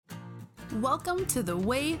Welcome to The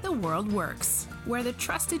Way the World Works, where the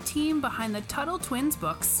trusted team behind the Tuttle Twins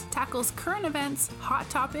books tackles current events, hot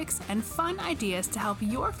topics, and fun ideas to help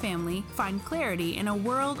your family find clarity in a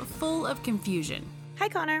world full of confusion. Hi,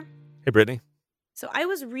 Connor. Hey, Brittany. So I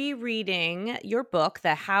was rereading your book,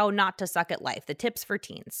 The How Not to Suck at Life, The Tips for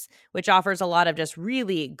Teens, which offers a lot of just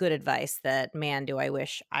really good advice that, man, do I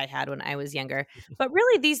wish I had when I was younger. But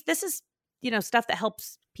really, this is, stuff that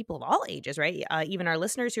helps people of all ages, right? Even our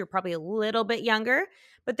listeners who are probably a little bit younger.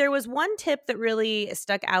 But there was one tip that really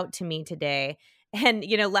stuck out to me today. And,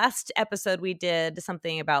 last episode we did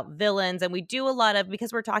something about villains, and we do a lot of,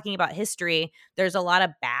 because we're talking about history, there's a lot of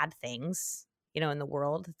bad things in the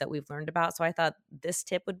world that we've learned about. So I thought this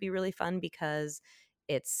tip would be really fun because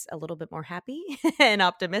it's a little bit more happy and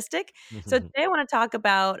optimistic. So today I want to talk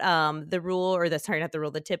about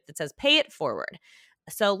the tip that says pay it forward.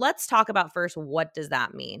 So let's talk about first, what does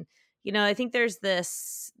that mean? I think there's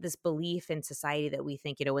this belief in society that we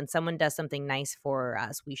think, when someone does something nice for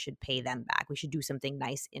us, we should pay them back. We should do something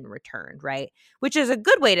nice in return, right? Which is a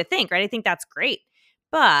good way to think, right? I think that's great.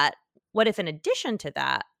 But what if in addition to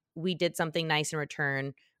that, we did something nice in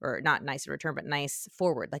return, or not nice in return, but nice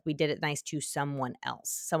forward? Like we did it nice to someone else,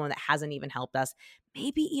 someone that hasn't even helped us,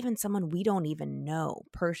 maybe even someone we don't even know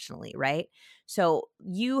personally, right? So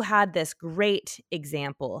you had this great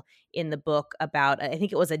example in the book about, I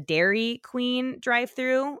think it was a Dairy Queen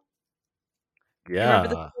drive-through. Do you remember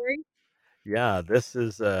the Yeah, story? yeah. This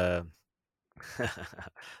is that's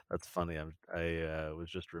funny. I was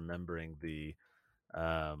just remembering the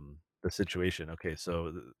situation. Okay,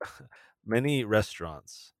 so many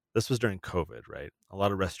restaurants. This was during COVID, right? A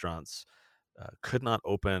lot of restaurants could not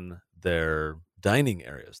open their dining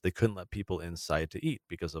areas. They couldn't let people inside to eat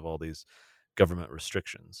because of all these government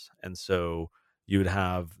restrictions. And so you would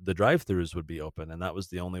have the drive-throughs would be open, and that was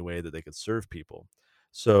the only way that they could serve people.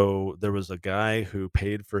 So there was a guy who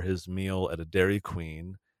paid for his meal at a Dairy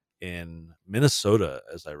Queen in Minnesota,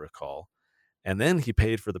 as I recall, and then he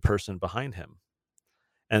paid for the person behind him.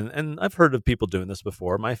 And I've heard of people doing this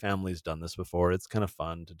before. My family's done this before. It's kind of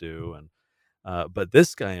fun to do. And but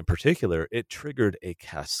this guy in particular, it triggered a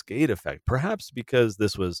cascade effect. Perhaps because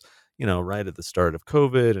this was, right at the start of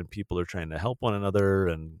COVID, and people are trying to help one another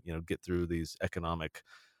and get through these economic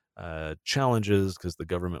challenges because the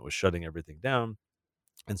government was shutting everything down.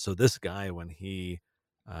 And so this guy, when he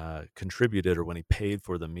contributed, or when he paid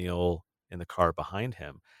for the meal in the car behind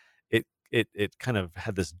him, it kind of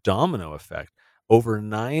had this domino effect. Over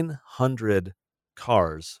 900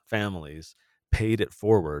 cars, families paid it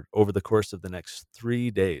forward over the course of the next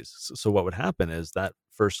 3 days. So what would happen is that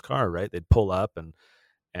first car, right? They'd pull up and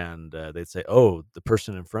they'd say, "Oh, the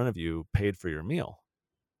person in front of you paid for your meal."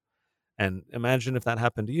 And imagine if that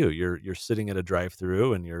happened to you. You're sitting at a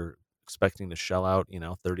drive-through and you're expecting to shell out,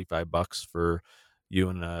 $35 for you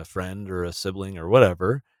and a friend or a sibling or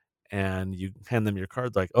whatever, and you hand them your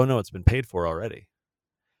card like, "Oh no, it's been paid for already."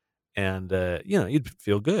 And you'd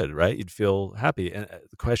feel good, right? You'd feel happy. And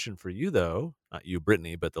the question for you though, not you,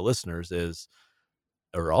 Brittany, but the listeners is,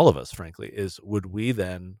 or all of us, frankly, is would we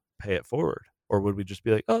then pay it forward? Or would we just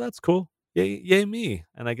be like, "Oh, that's cool. Yay, yay me.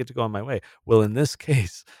 And I get to go on my way." Well, in this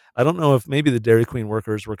case, I don't know if maybe the Dairy Queen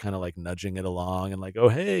workers were kind of like nudging it along and like, "Oh,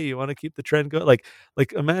 hey, you want to keep the trend going?"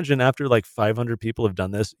 Like imagine after like 500 people have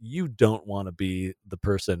done this, you don't want to be the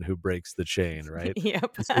person who breaks the chain, right?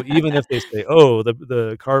 Yep. And so even if they say, "Oh,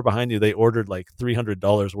 the car behind you, they ordered like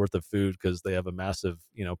 $300 worth of food because they have a massive,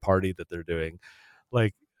 party that they're doing."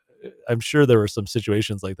 Like I'm sure there were some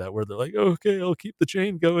situations like that where they're like, "Okay, I'll keep the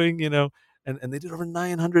chain going," and they did over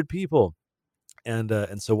 900 people. And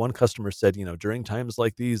so one customer said, "During times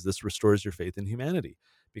like these, this restores your faith in humanity,"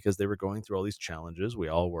 because they were going through all these challenges. We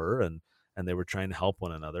all were, and they were trying to help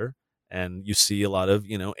one another. And you see a lot of,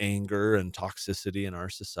 anger and toxicity in our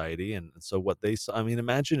society. And so what they saw, I mean,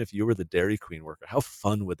 imagine if you were the Dairy Queen worker, how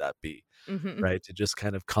fun would that be? Hmm. Right? To just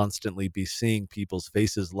kind of constantly be seeing people's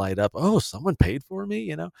faces light up. "Oh, someone paid for me,"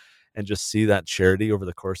 and just see that charity over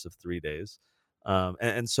the course of 3 days.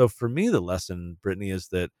 And so for me, the lesson, Brittany, is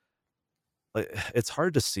that like, it's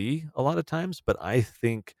hard to see a lot of times, but I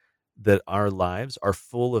think that our lives are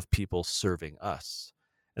full of people serving us.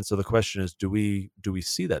 And so the question is, do we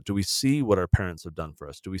see that? Do we see what our parents have done for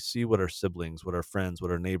us? Do we see what our siblings, what our friends,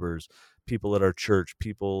 what our neighbors, people at our church,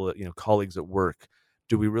 people, colleagues at work,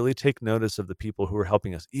 do we really take notice of the people who are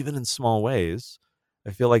helping us, even in small ways?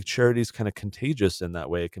 I feel like charity is kind of contagious in that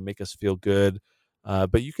way. It can make us feel good,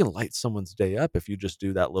 but you can light someone's day up if you just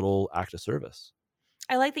do that little act of service.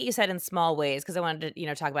 I like that you said in small ways, because I wanted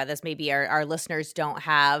to, talk about this. Maybe our listeners don't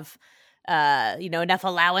have, enough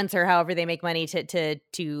allowance or however they make money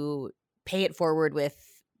to pay it forward with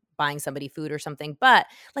buying somebody food or something. But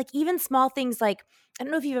like even small things like, I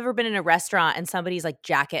don't know if you've ever been in a restaurant and somebody's like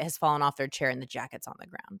jacket has fallen off their chair and the jacket's on the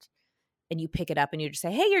ground. And you pick it up and you just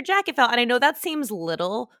say, "Hey, your jacket fell." And I know that seems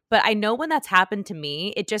little, but I know when that's happened to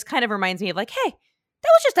me, it just kind of reminds me of like, "Hey,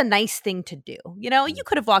 that was just a nice thing to do." You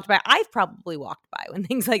could have walked by. I've probably walked by when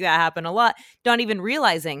things like that happen a lot, not even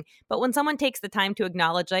realizing. But when someone takes the time to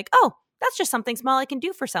acknowledge like, "Oh, that's just something small I can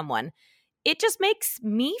do for someone," it just makes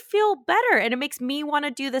me feel better and it makes me want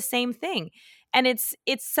to do the same thing. And it's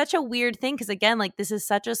such a weird thing because again, like this is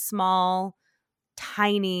such a small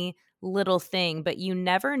tiny little thing, but you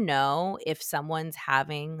never know if someone's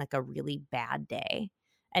having like a really bad day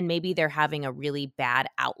and maybe they're having a really bad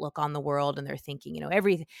outlook on the world and they're thinking,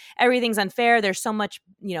 everything's unfair. There's so much,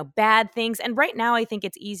 bad things. And right now I think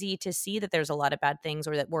it's easy to see that there's a lot of bad things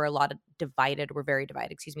or that we're very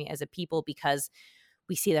divided, as a people because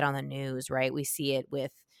we see that on the news, right? We see it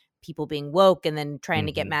with people being woke and then trying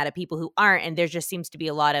to get Mhm. mad at people who aren't. And there just seems to be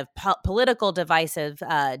a lot of political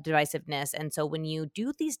divisiveness. And so when you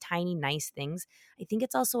do these tiny, nice things, I think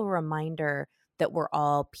it's also a reminder that we're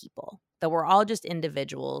all people, that we're all just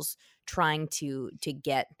individuals trying to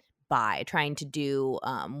get by, trying to do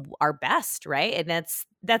our best, right? And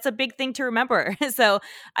that's a big thing to remember. So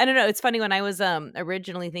I don't know. It's funny when I was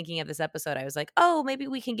originally thinking of this episode, I was like, oh, maybe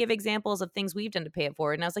we can give examples of things we've done to pay it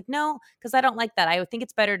forward. And I was like, no, because I don't like that. I think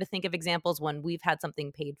it's better to think of examples when we've had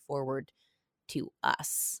something paid forward to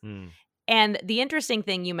us. Mm. And the interesting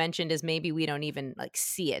thing you mentioned is maybe we don't even like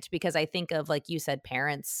see it because I think of, like you said,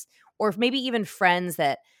 parents or maybe even friends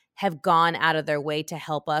that have gone out of their way to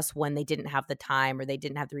help us when they didn't have the time or they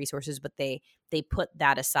didn't have the resources, but they put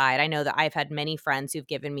that aside. I know that I've had many friends who've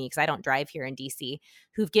given me, because I don't drive here in DC,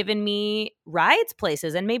 who've given me rides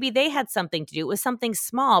places and maybe they had something to do. It was something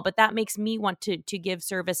small, but that makes me want to give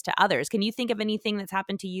service to others. Can you think of anything that's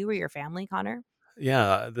happened to you or your family, Connor?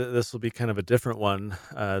 Yeah, this will be kind of a different one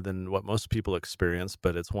than what most people experience,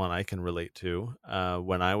 but it's one I can relate to.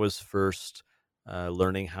 When I was first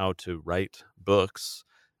learning how to write books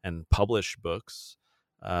and publish books,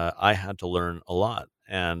 I had to learn a lot,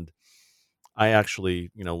 and I actually,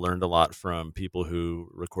 learned a lot from people who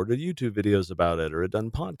recorded YouTube videos about it or had done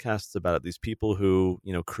podcasts about it. These people who,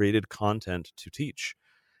 created content to teach,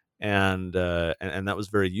 and that was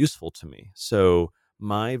very useful to me. So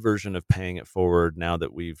my version of paying it forward, now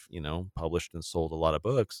that we've published and sold a lot of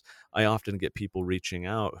books, I often get people reaching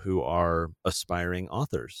out who are aspiring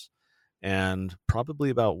authors, and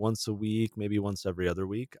probably about once a week, maybe once every other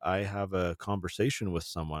week, I have a conversation with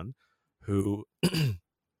someone who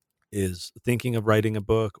is thinking of writing a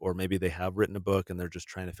book, or maybe they have written a book and they're just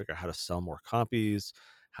trying to figure out how to sell more copies,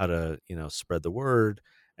 how to spread the word.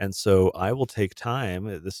 And so I will take time.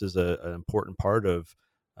 This is an important part of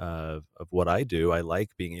what I do. I like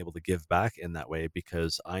being able to give back in that way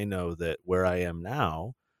because I know that where I am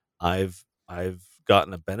now, I've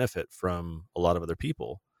gotten a benefit from a lot of other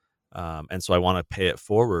people. And so I want to pay it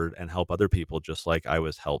forward and help other people just like I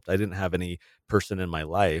was helped. I didn't have any person in my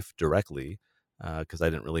life directly because I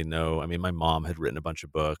didn't really know. I mean, my mom had written a bunch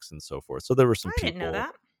of books and so forth. So there were some I didn't know people,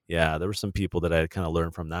 that. yeah, there were some people that I had kind of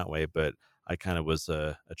learned from that way, but I kind of was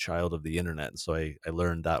a child of the internet. And so I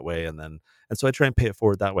learned that way. And so I try and pay it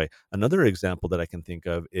forward that way. Another example that I can think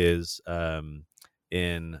of is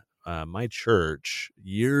in my church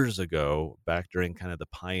years ago, back during kind of the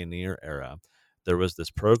pioneer era, there was this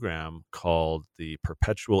program called the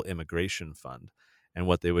Perpetual Immigration Fund. And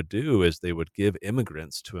what they would do is they would give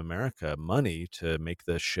immigrants to America money to make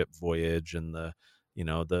the ship voyage and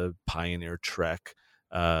the pioneer trek.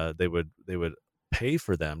 They would pay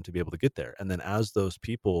for them to be able to get there. And then as those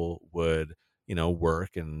people would,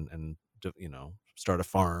 work and start a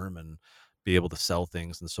farm and be able to sell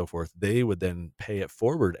things and so forth, they would then pay it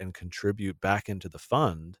forward and contribute back into the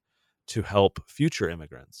fund to help future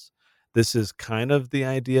immigrants. This is kind of the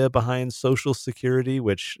idea behind Social Security,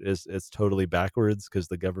 which is it's totally backwards because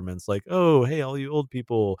the government's like, "Oh, hey, all you old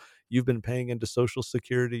people, you've been paying into Social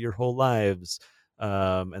Security your whole lives,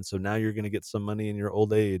 and so now you're going to get some money in your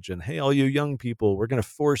old age." And hey, all you young people, we're going to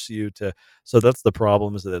force you to. So that's the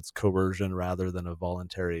problem, is that it's coercion rather than a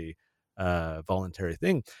voluntary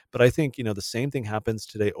thing. But I think the same thing happens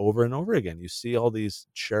today over and over again. You see all these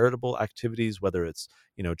charitable activities, whether it's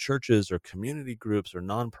churches or community groups or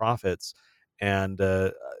nonprofits, and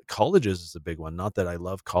colleges is a big one. Not that I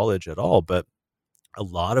love college at all, but a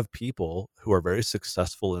lot of people who are very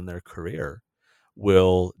successful in their career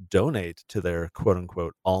will donate to their quote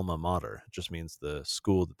unquote alma mater. It just means the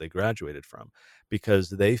school that they graduated from,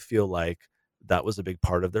 because they feel like that was a big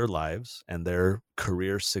part of their lives and their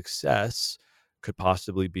career success could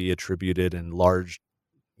possibly be attributed in large,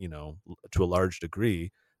 to a large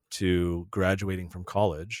degree to graduating from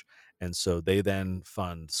college. And so they then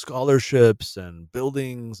fund scholarships and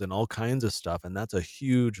buildings and all kinds of stuff. And that's a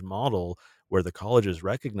huge model where the colleges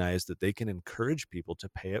recognize that they can encourage people to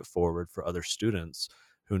pay it forward for other students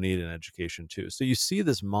who need an education too. So you see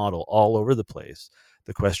this model all over the place.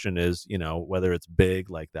 The question is, whether it's big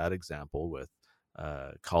like that example with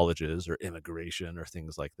colleges or immigration or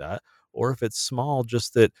things like that, or if it's small,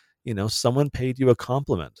 just that, someone paid you a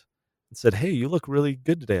compliment and said, "Hey, you look really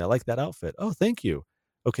good today. I like that outfit." "Oh, thank you."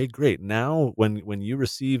 Okay, great. Now, when you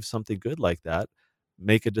receive something good like that,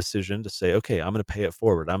 make a decision to say, "Okay, I'm going to pay it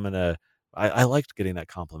forward. I liked getting that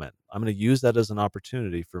compliment. I'm going to use that as an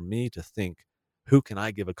opportunity for me to think, who can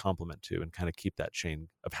I give a compliment to, and kind of keep that chain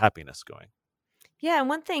of happiness going." Yeah, and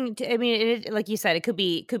one thing I mean, like you said, it could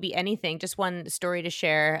be anything. Just one story to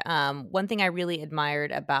share. One thing I really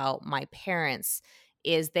admired about my parents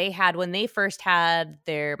is they had when they first had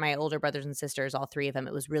my older brothers and sisters, all three of them.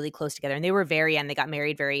 It was really close together, and they were very young. They got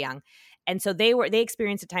married very young, and so they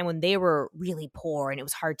experienced a time when they were really poor, and it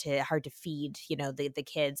was hard to feed the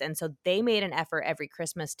kids, and so they made an effort every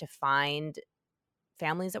Christmas to find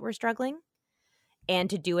families that were struggling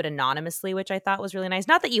and to do it anonymously, which I thought was really nice.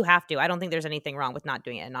 Not that you have to. I don't think there's anything wrong with not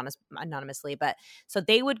doing it anonymously, but so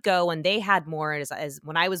they would go and they had more as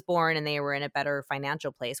when I was born and they were in a better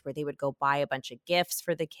financial place where they would go buy a bunch of gifts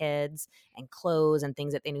for the kids and clothes and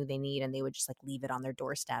things that they knew they need, and they would just like leave it on their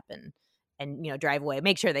doorstep and drive away,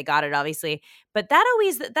 make sure they got it obviously. But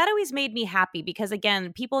that always made me happy because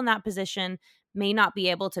again, people in that position may not be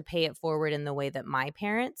able to pay it forward in the way that my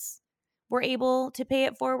parents were able to pay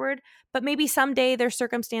it forward, but maybe someday their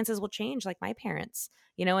circumstances will change like my parents,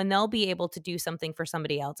 and they'll be able to do something for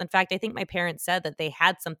somebody else. In fact, I think my parents said that they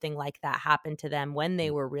had something like that happen to them when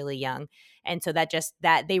they were really young. And so that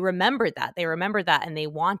they remembered that and they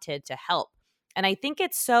wanted to help. And I think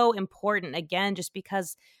it's so important again, just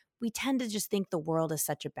because we tend to just think the world is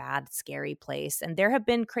such a bad, scary place. And there have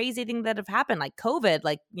been crazy things that have happened, like COVID,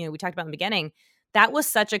 like, we talked about in the beginning. That was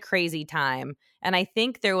such a crazy time. And I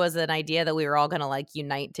think there was an idea that we were all going to like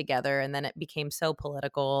unite together. And then it became so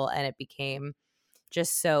political and it became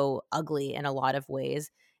just so ugly in a lot of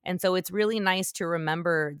ways. And so it's really nice to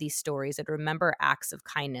remember these stories and remember acts of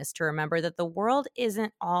kindness, to remember that the world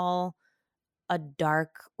isn't all a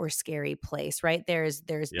dark or scary place, right? There's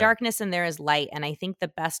Yeah. darkness and there is light. And I think the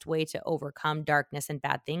best way to overcome darkness and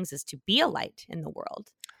bad things is to be a light in the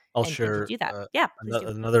world I'll and to share do that. Yeah, please do.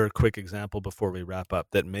 another quick example before we wrap up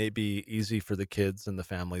that may be easy for the kids and the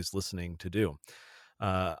families listening to do.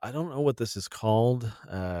 I don't know what this is called,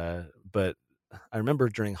 but I remember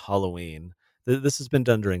during Halloween. This has been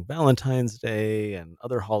done during Valentine's Day and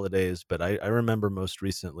other holidays, but I remember most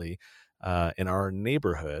recently in our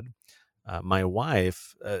neighborhood, my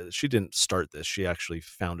wife, she didn't start this. She actually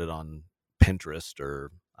found it on Pinterest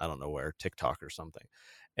or I don't know where, TikTok or something.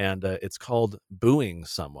 And it's called Booing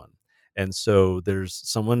Someone. And so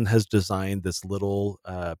someone has designed this little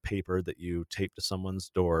paper that you tape to someone's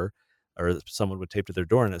door, or someone would tape to their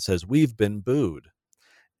door, and it says, "We've been booed."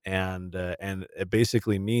 And it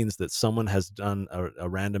basically means that someone has done a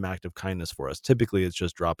random act of kindness for us. Typically, it's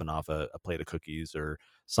just dropping off a plate of cookies or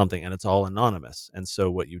something, and it's all anonymous. And so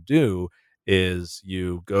what you do is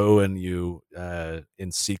you go and you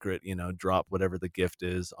in secret, drop whatever the gift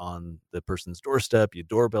is on the person's doorstep. You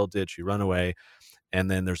doorbell ditch, you run away, and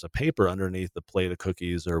then there's a paper underneath the plate of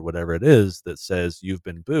cookies or whatever it is that says, "You've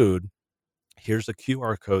been booed. Here's a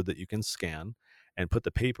QR code that you can scan and put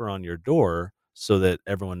the paper on your door so that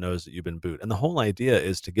everyone knows that you've been booed." And the whole idea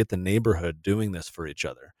is to get the neighborhood doing this for each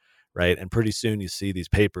other, right? And pretty soon you see these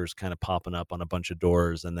papers kind of popping up on a bunch of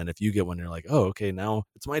doors. And then if you get one, you're like, "Oh, okay, now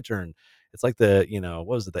it's my turn." It's like what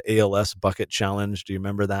was it, the ALS bucket challenge? Do you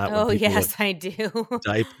remember that, when Oh, people would yes, I do.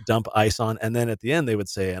 dump ice on, and then at the end they would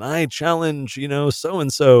say, "And I challenge, so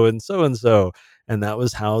and so and so and so." And that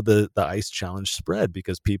was how the ice challenge spread,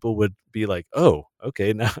 because people would be like, "Oh,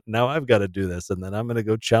 okay, now I've got to do this, and then I'm going to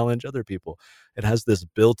go challenge other people." It has this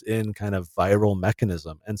built-in kind of viral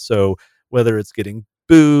mechanism. And so whether it's getting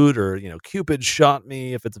booed or Cupid shot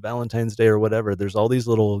me, if it's Valentine's Day or whatever, there's all these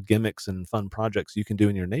little gimmicks and fun projects you can do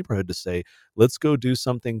in your neighborhood to say, let's go do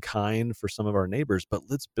something kind for some of our neighbors, but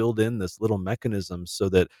let's build in this little mechanism so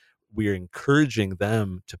that we're encouraging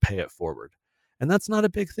them to pay it forward. And that's not a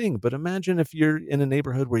big thing, but imagine if you're in a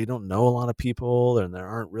neighborhood where you don't know a lot of people and there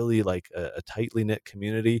aren't really like a tightly knit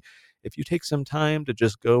community. If you take some time to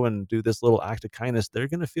just go and do this little act of kindness, they're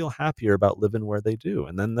going to feel happier about living where they do,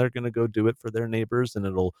 and then they're going to go do it for their neighbors, and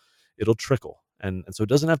it'll trickle. And so it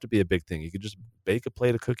doesn't have to be a big thing. You could just bake a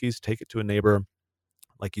plate of cookies, take it to a neighbor.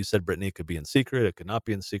 Like you said, Brittany, it could be in secret, it could not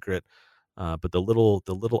be in secret, but the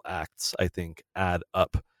little acts, I think, add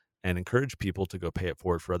up and encourage people to go pay it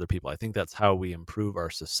forward for other people. I think that's how we improve our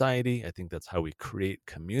society. I think that's how we create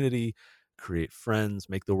community, create friends,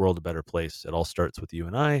 make the world a better place. It all starts with you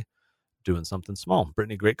and I doing something small.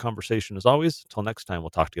 Brittany, great conversation as always. Till next time,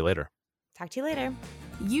 we'll talk to you later. Talk to you later.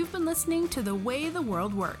 You've been listening to The Way the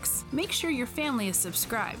World Works. Make sure your family is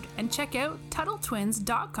subscribed and check out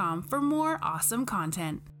TuttleTwins.com for more awesome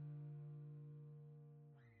content.